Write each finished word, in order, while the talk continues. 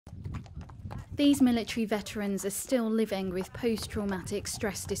These military veterans are still living with post-traumatic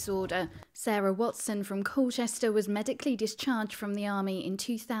stress disorder. Sarah Watson from Colchester was medically discharged from the army in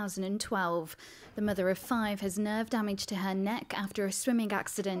 2012. The mother of 5 has nerve damage to her neck after a swimming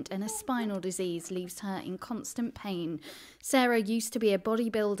accident, and a spinal disease leaves her in constant pain. Sarah used to be a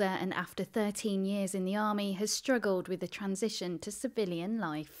bodybuilder and after 13 years in the army has struggled with the transition to civilian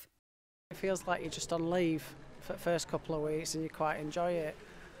life. It feels like you're just on leave for the first couple of weeks and you quite enjoy it.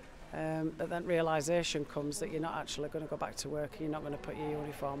 But then realisation comes that you're not actually going to go back to work and you're not going to put your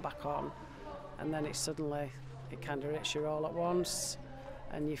uniform back on, and then it kind of hits you all at once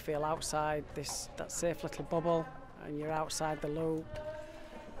and you feel outside that safe little bubble and you're outside the loop,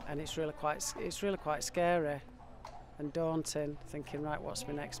 and it's really quite scary and daunting, thinking, right, what's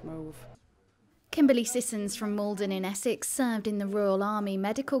my next move? Kimberly Sissons from Malden in Essex served in the Royal Army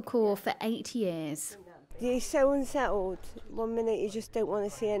Medical Corps for 8 years. You're so unsettled. One minute you just don't want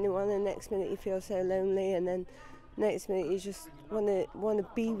to see anyone, and next minute you feel so lonely, and then next minute you just want to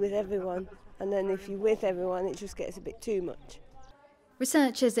be with everyone, and then if you're with everyone it just gets a bit too much.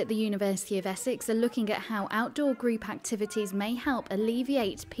 Researchers at the University of Essex are looking at how outdoor group activities may help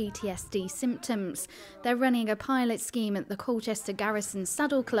alleviate PTSD symptoms. They're running a pilot scheme at the Colchester Garrison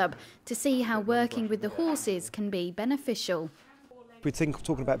Saddle Club to see how working with the horses can be beneficial. We're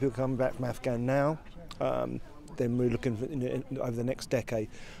talking about people coming back from Afghan now. Then we're looking for, over the next decade,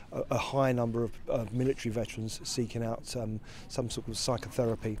 a high number of military veterans seeking out some sort of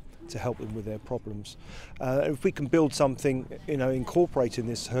psychotherapy to help them with their problems. If we can build something, incorporating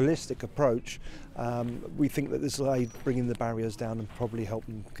this holistic approach, we think that this will aid bringing the barriers down and probably help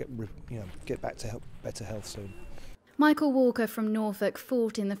them get back to better health soon. Michael Walker from Norfolk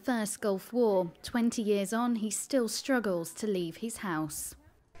fought in the First Gulf War. 20 years on, he still struggles to leave his house.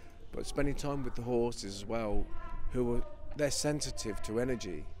 But spending time with the horses as well, they're sensitive to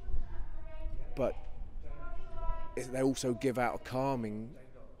energy, but they also give out a calming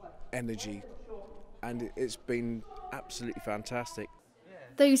energy, and it's been absolutely fantastic.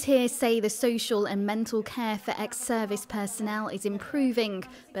 Those here say the social and mental care for ex-service personnel is improving,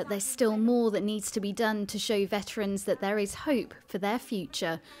 but there's still more that needs to be done to show veterans that there is hope for their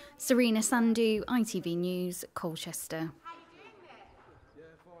future. Serena Sandhu, ITV News, Colchester.